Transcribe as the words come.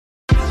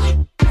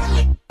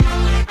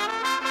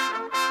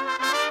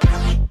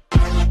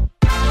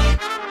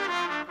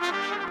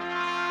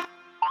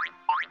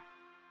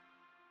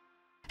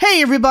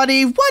Hey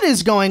everybody, what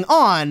is going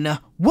on?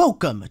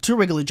 Welcome to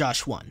Regular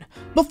Josh 1.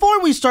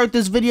 Before we start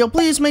this video,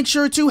 please make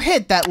sure to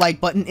hit that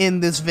like button in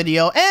this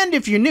video, and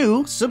if you're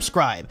new,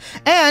 subscribe.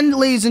 And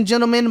ladies and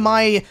gentlemen,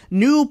 my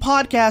new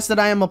podcast that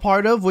I am a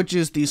part of, which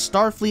is the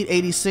Starfleet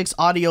 86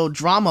 audio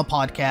drama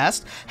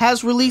podcast,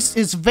 has released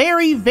its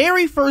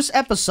very first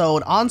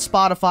episode on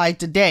Spotify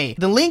today.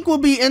 The link will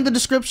be in the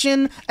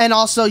description, and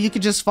also you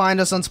can just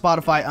find us on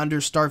Spotify under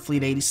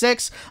Starfleet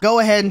 86. Go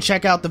ahead and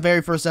check out the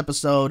very first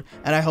episode,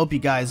 and I hope you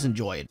guys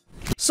enjoy it.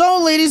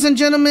 So, ladies and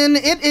gentlemen,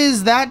 it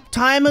is that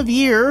time of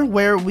year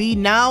where we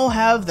now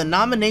have the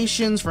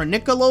nominations for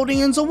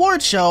Nickelodeon's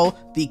award show,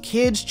 the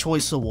Kids'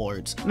 Choice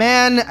Awards.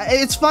 Man,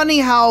 it's funny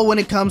how when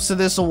it comes to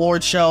this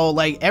award show,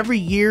 like every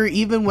year,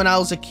 even when I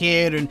was a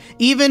kid, and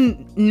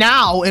even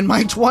now in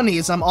my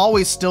 20s, I'm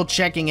always still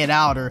checking it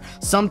out, or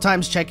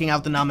sometimes checking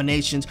out the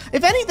nominations.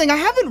 If anything, I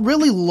haven't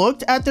really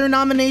looked at their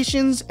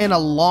nominations in a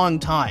long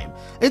time.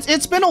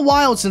 It's been a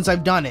while since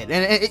I've done it,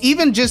 and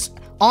even just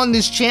on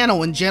this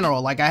channel in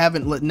general, like I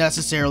haven't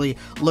necessarily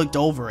looked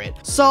over it.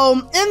 So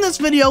in this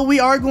video, we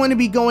are going to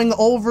be going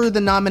over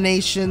the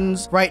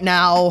nominations right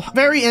now.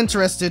 Very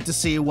interested to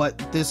see what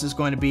this is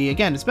going to be.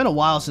 Again, it's been a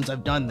while since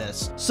I've done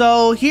this.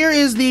 So here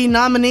is the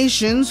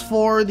nominations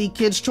for the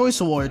Kids'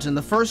 Choice Awards, and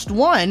the first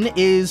one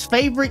is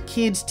Favorite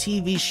Kids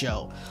TV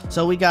Show.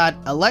 So we got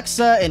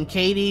Alexa and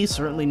Katie,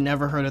 certainly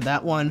never heard of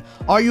that one.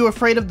 Are You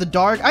Afraid of the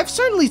Dark? I've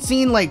certainly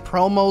seen like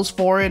promos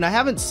for it, and I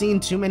haven't seen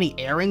too many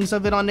airings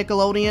of it on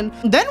Nickelodeon.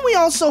 Then we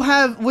also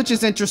have, which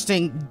is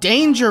interesting,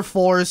 Danger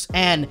Force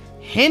and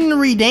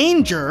Henry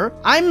Danger.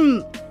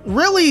 I'm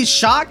really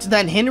shocked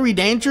that Henry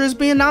Danger is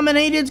being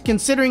nominated,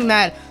 considering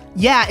that,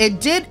 yeah, it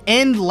did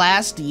end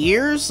last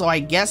year, so I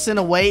guess in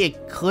a way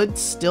it could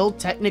still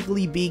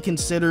technically be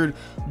considered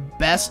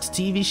best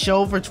TV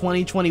show for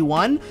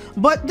 2021,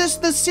 but the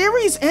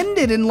series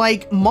ended in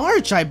like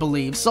March, I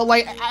believe. So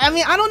like, I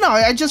mean, I don't know,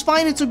 I just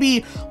find it to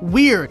be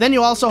weird. Then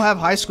you also have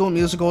High School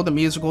Musical,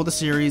 the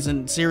series,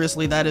 and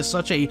seriously, that is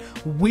such a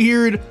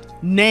weird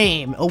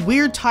name, a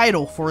weird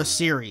title for a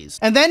series.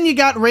 And then you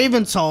got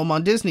Raven's Home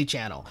on Disney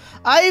Channel.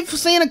 I've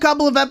seen a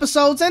couple of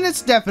episodes and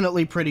it's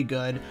definitely pretty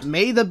good.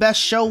 May the best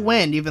show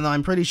win, even though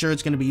I'm pretty sure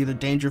it's going to be either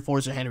Danger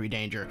Force or Henry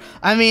Danger.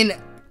 I mean,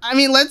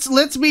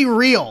 let's be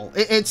real.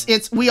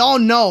 We all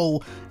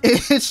know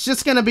it's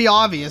just gonna be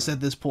obvious at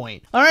this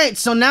point. All right,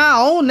 so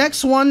now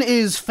next one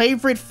is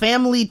Favorite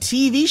Family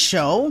TV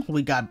Show.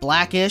 We got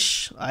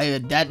Blackish.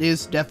 That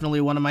is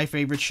definitely one of my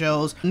favorite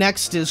shows.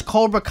 Next is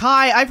Cobra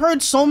Kai. I've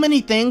heard so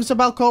many things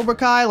about Cobra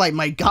Kai. Like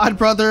my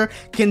godbrother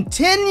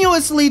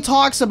continuously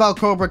talks about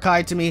Cobra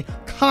Kai to me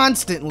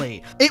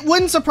constantly. It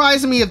wouldn't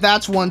surprise me if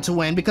that's one to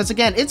win, because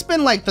again, it's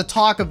been like the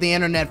talk of the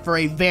internet for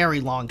a very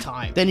long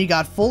time. Then you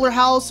got Fuller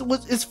House.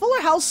 Is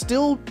Fuller House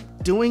still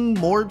doing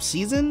more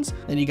seasons?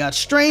 Then you got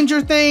Stranger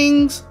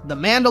Things, The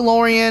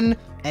Mandalorian,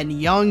 and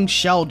Young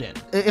Sheldon.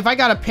 If I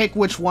gotta pick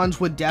which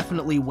ones would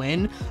definitely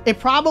win, it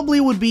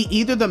probably would be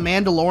either The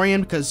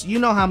Mandalorian, because you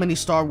know how many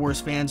Star Wars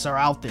fans are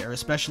out there,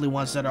 especially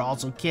ones that are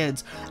also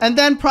kids, and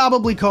then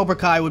probably Cobra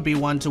Kai would be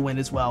one to win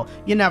as well.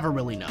 You never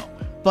really know.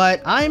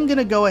 But I'm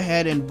gonna go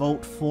ahead and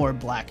vote for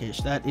Blackish.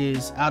 That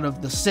is out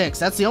of the 6.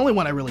 That's the only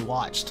one I really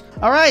watched.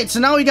 All right,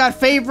 so now we got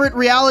Favorite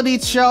Reality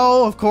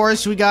Show. Of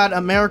course, we got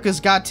America's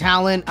Got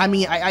Talent. I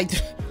mean,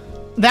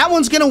 that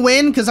one's gonna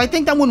win, because I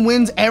think that one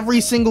wins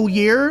every single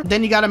year.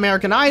 Then you got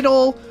American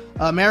Idol,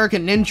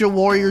 American Ninja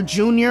Warrior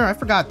Jr. I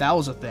forgot that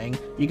was a thing.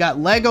 You got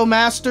Lego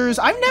Masters.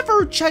 I've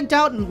never checked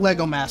out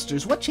Lego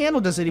Masters. What channel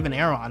does it even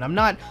air on? I'm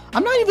not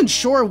even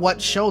sure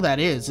what show that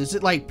is. Is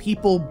it like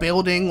people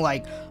building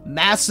like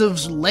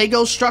massive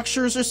Lego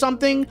structures or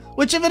something?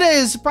 Which if it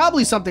is,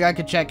 probably something I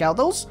could check out.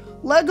 Those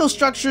Lego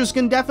structures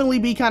can definitely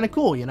be kind of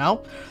cool, you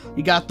know?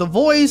 You got The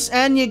Voice,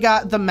 and you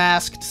got The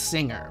Masked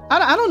Singer.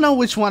 I don't know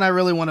which one I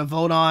really want to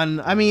vote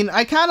on. I mean,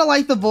 I kind of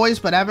like The Voice,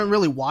 but I haven't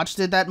really watched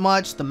it that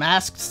much. The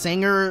Masked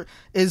Singer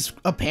is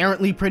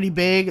apparently pretty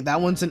big.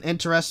 That one's an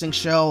interesting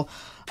show.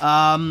 You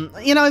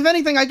know, if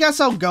anything, I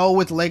guess I'll go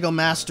with Lego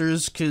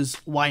Masters, because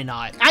why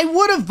not? I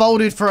would have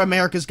voted for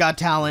America's Got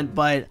Talent,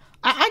 but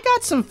I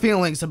got some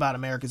feelings about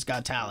America's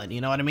Got Talent, you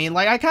know what I mean?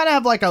 Like, I kind of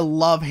have like a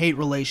love-hate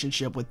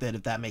relationship with it,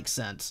 if that makes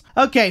sense.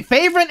 Okay,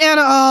 favorite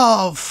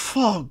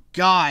oh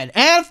god.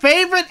 And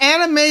favorite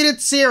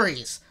animated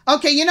series.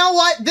 Okay, you know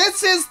what?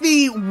 This is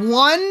the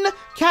one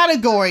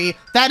category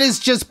that is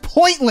just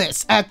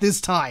pointless at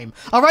this time.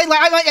 All right,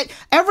 like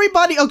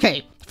everybody,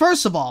 okay.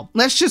 First of all,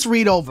 let's just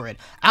read over it.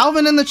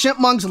 Alvin and the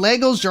Chipmunks,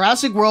 Legos,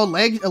 Jurassic World,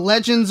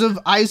 Legends of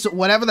Ice,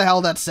 whatever the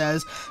hell that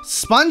says,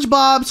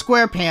 SpongeBob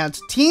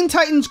SquarePants, Teen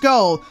Titans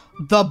Go,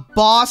 The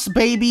Boss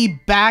Baby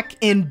Back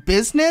in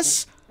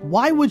Business.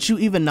 Why would you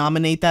even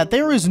nominate that?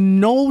 There is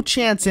no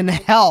chance in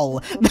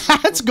hell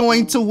that's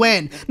going to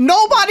win.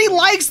 Nobody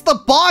likes The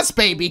Boss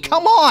Baby,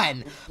 come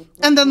on.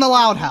 And then The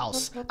Loud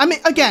House. I mean,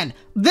 again,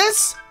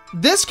 this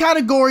this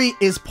category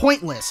is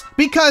pointless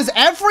because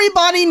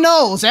everybody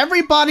knows,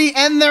 everybody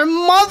and their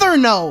mother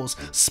knows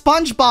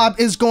SpongeBob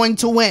is going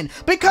to win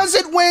because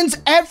it wins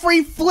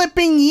every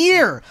flipping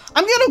year.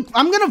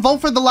 I'm gonna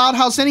vote for the Loud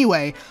House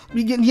anyway,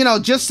 you know,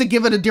 just to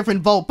give it a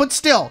different vote, but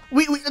still,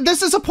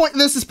 this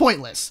is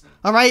pointless.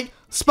 All right,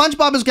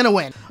 SpongeBob is gonna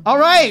win. All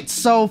right,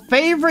 so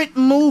favorite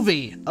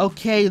movie.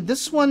 Okay,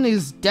 this one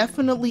is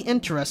definitely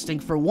interesting.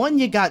 For one,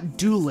 you got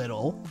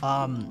Doolittle.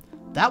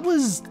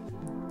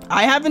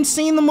 I haven't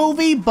seen the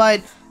movie,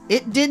 but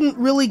it didn't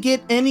really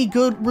get any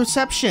good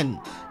reception.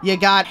 You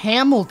got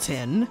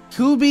Hamilton,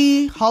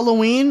 Tubi,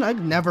 Halloween.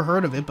 I've never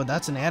heard of it, but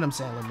that's an Adam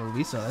Sandler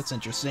movie, so that's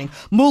interesting.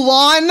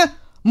 Mulan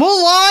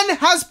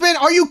has been,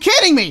 are you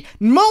kidding me?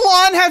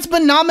 Mulan has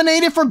been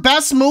nominated for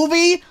Best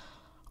Movie?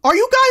 Are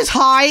you guys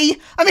high?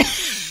 I mean,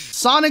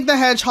 Sonic the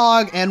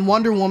Hedgehog and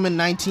Wonder Woman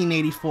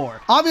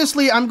 1984.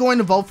 Obviously, I'm going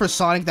to vote for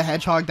Sonic the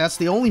Hedgehog. That's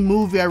the only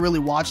movie I really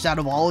watched out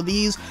of all of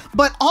these.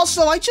 But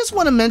also, I just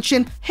want to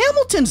mention,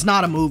 Hamilton's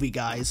not a movie,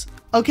 guys.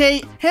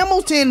 Okay?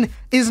 Hamilton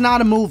is not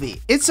a movie.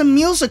 It's a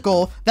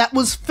musical that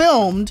was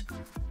filmed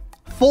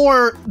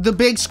for the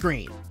big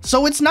screen.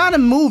 So it's not a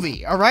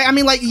movie, all right? I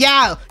mean, like,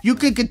 yeah, you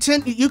could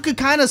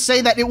kind of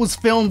say that it was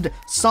filmed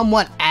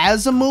somewhat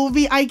as a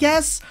movie, I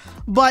guess.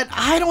 But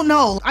I don't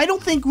know. I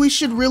don't think we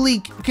should really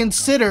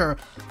consider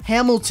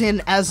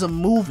Hamilton as a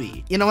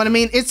movie. You know what I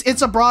mean?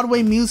 It's a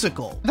Broadway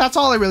musical. That's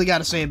all I really got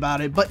to say about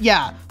it. But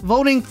yeah,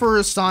 voting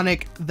for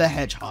Sonic the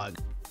Hedgehog.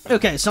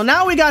 Okay, so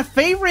now we got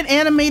favorite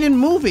animated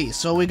movie.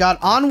 So we got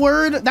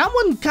Onward. That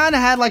one kind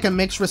of had like a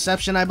mixed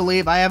reception, I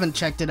believe. I haven't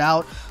checked it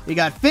out. We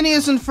got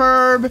Phineas and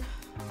Ferb.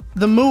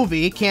 The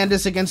movie,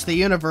 Candace Against the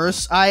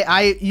Universe.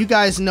 You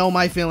guys know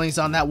my feelings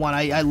on that one.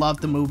 I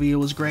loved the movie. It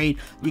was great.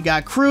 You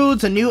got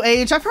Croods, A New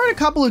Age. I've heard a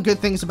couple of good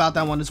things about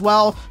that one as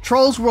well.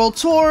 Trolls World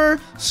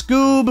Tour,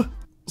 Scoob.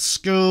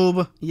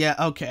 Yeah,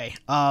 okay.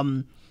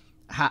 I'm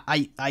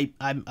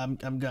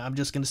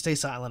just gonna stay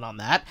silent on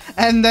that.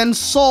 And then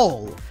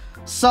Soul.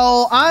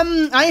 So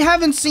I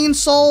haven't seen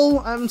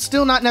Soul. I'm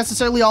still not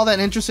necessarily all that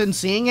interested in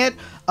seeing it.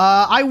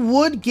 I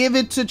would give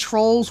it to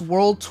Trolls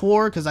World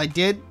Tour because I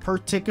did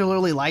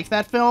particularly like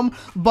that film,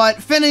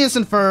 but Phineas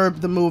and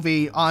Ferb, the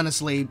movie,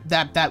 honestly,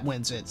 that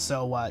wins it.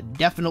 So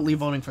definitely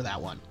voting for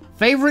that one.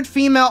 Favorite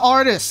female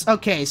artists.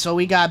 Okay, so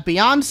we got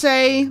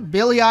Beyonce,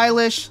 Billie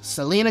Eilish,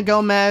 Selena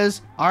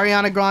Gomez,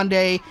 Ariana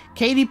Grande,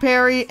 Katy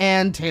Perry,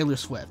 and Taylor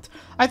Swift.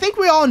 I think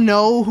we all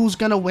know who's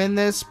gonna win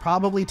this.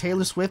 Probably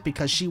Taylor Swift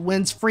because she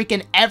wins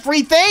freaking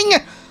everything.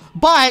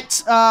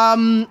 But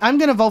I'm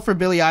gonna vote for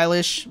Billie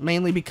Eilish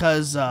mainly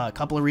because a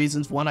couple of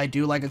reasons. One, I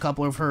do like a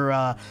couple of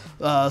her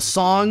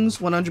songs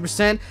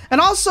 100%,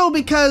 and also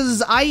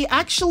because I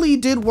actually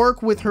did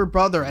work with her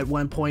brother at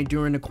one point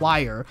during the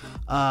choir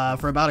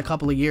for about a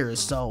couple of years.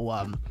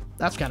 So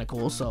that's kind of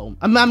cool. So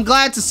I'm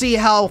glad to see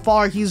how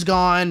far he's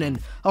gone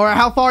or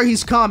how far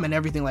he's come and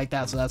everything like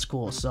that. So that's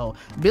cool. So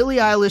Billie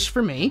Eilish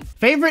for me.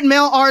 Favorite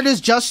male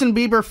artist: Justin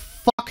Bieber.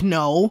 Fuck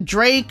no.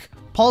 Drake,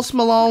 Post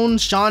Malone,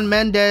 Shawn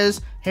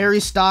Mendes, Harry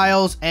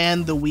Styles,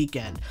 and The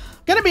Weeknd.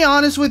 Gonna be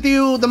honest with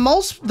you,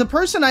 the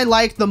person I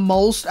like the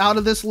most out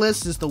of this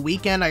list is The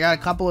Weeknd. I got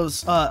a couple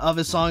of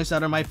his songs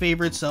that are my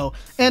favorites, so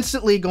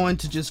instantly going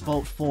to just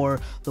vote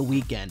for The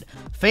Weeknd.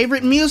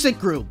 Favorite music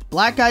group: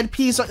 Black Eyed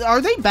Peas. Are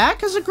they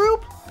back as a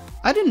group?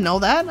 I didn't know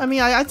that. I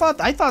mean, I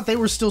thought they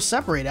were still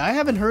separated. I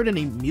haven't heard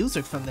any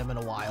music from them in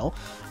a while.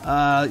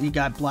 You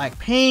got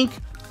Blackpink,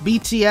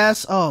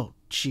 BTS. Oh,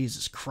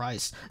 Jesus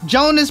Christ.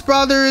 Jonas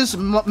Brothers,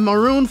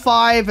 Maroon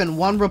 5, and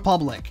One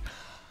Republic.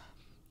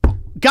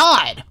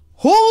 God,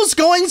 who's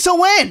going to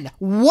win?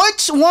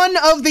 Which one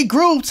of the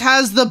groups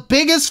has the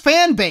biggest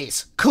fan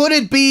base? Could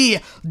it be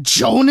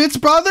Jonas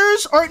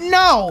Brothers? Or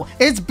no,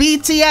 it's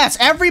BTS.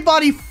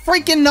 Everybody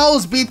freaking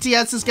knows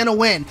BTS is gonna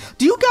win.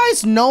 Do you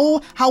guys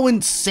know how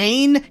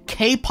insane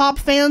K-pop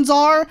fans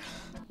are?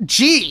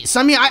 Jeez,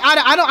 I mean,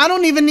 I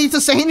don't even need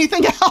to say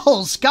anything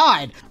else.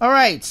 God. All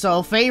right,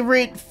 so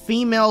favorite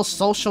female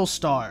social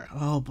star.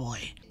 Oh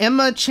boy.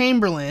 Emma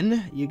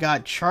Chamberlain. You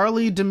got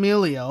Charlie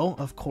D'Amelio.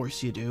 Of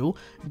course you do.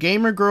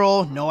 Gamer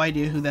Girl. No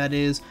idea who that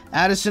is.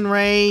 Addison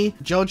Rae,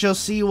 JoJo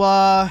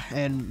Siwa,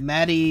 and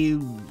Maddie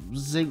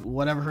Zig,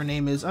 whatever her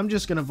name is. I'm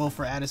just gonna vote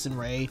for Addison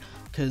Rae.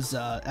 Because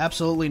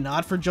absolutely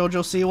not for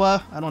JoJo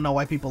Siwa. I don't know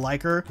why people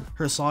like her.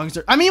 Her songs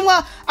are... I mean,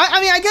 well,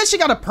 I guess she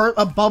got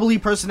a bubbly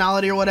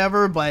personality or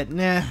whatever, but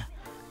nah,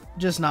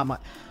 just not my...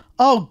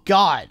 Oh,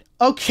 God.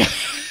 Okay.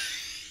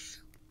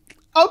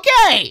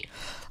 Okay.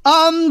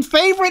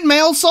 Favorite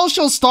male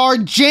social star: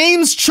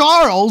 James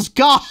Charles.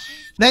 God.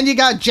 Then you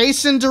got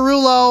Jason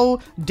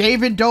Derulo,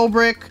 David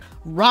Dobrik,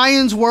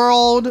 Ryan's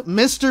World,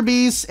 Mr.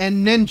 Beast,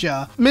 and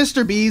Ninja.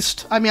 Mr.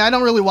 Beast, I mean, I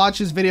don't really watch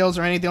his videos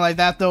or anything like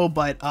that, though,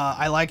 but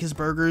I like his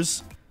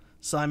burgers.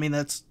 So, I mean,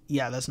 that's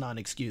not an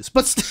excuse.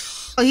 But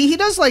still, he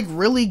does, like,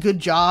 really good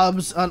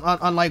jobs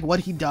on, like,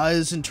 what he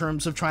does in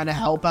terms of trying to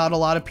help out a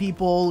lot of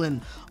people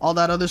and all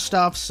that other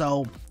stuff.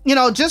 So, you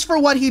know, just for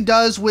what he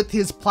does with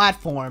his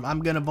platform,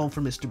 I'm gonna vote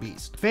for Mr.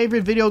 Beast.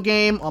 Favorite video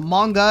game?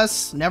 Among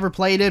Us. Never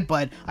played it,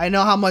 but I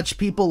know how much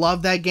people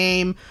love that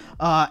game.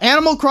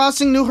 Animal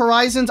Crossing New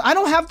Horizons. I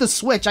don't have the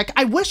Switch.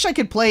 I wish I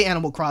could play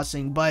Animal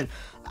Crossing, but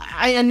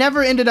I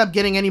never ended up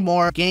getting any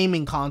more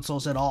gaming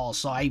consoles at all,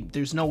 so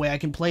there's no way I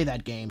can play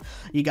that game.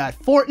 You got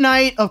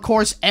Fortnite, of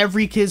course,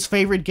 every kid's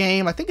favorite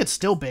game. I think it's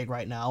still big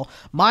right now.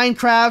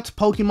 Minecraft,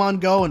 Pokemon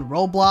Go, and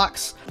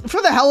Roblox.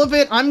 For the hell of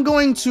it, I'm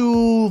going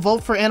to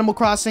vote for Animal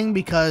Crossing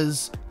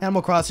because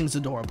Animal Crossing is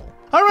adorable.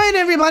 Alright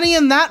everybody,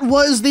 and that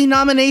was the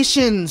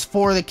nominations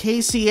for the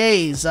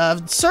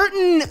KCAs.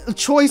 Certain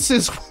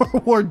choices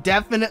were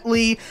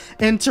definitely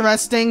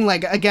interesting.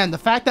 Like, again, the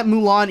fact that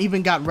Mulan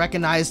even got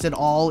recognized at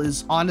all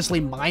is honestly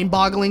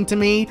mind-boggling to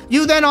me.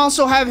 You then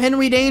also have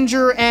Henry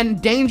Danger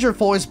and Danger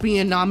Force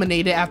being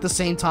nominated at the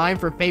same time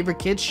for Favorite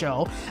Kids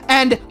Show.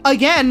 And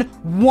again,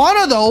 one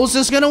of those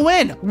is gonna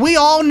win. We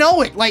all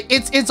know it. Like,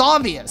 it's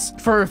obvious.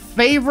 For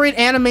Favorite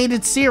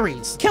Animated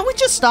Series. Can we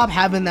just stop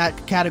having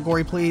that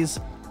category, please?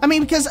 I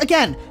mean, because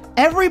again,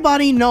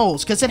 everybody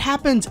knows, because it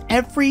happens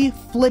every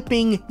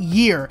flipping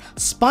year,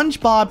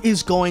 SpongeBob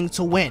is going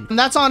to win. And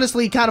that's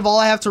honestly kind of all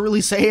I have to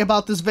really say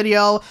about this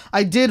video.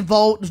 I did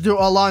vote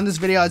along this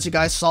video, as you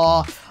guys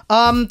saw.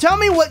 Tell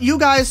me what you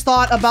guys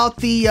thought about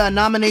the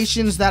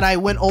nominations that I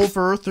went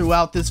over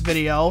throughout this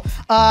video.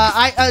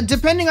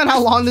 Depending on how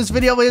long this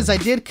video is, I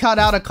did cut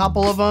out a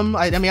couple of them.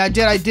 I mean, I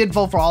did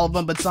vote for all of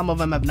them, but some of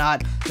them have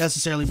not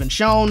necessarily been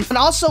shown. And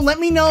also, let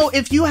me know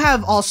if you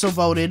have also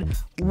voted.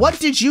 What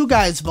did you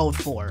guys vote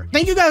for?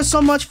 Thank you guys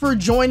so much for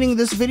joining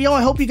this video.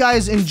 I hope you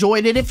guys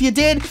enjoyed it. If you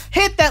did,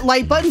 hit that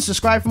like button,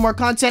 subscribe for more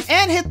content,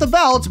 and hit the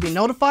bell to be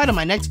notified of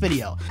my next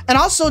video. And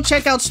also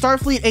check out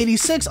Starfleet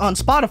 86 on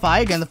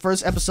Spotify. Again, the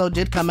first episode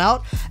did come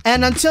out.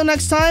 And until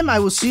next time, I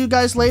will see you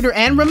guys later.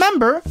 And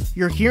remember,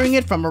 you're hearing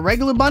it from a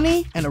regular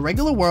bunny in a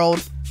regular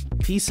world.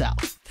 Peace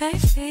out.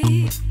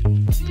 Baby.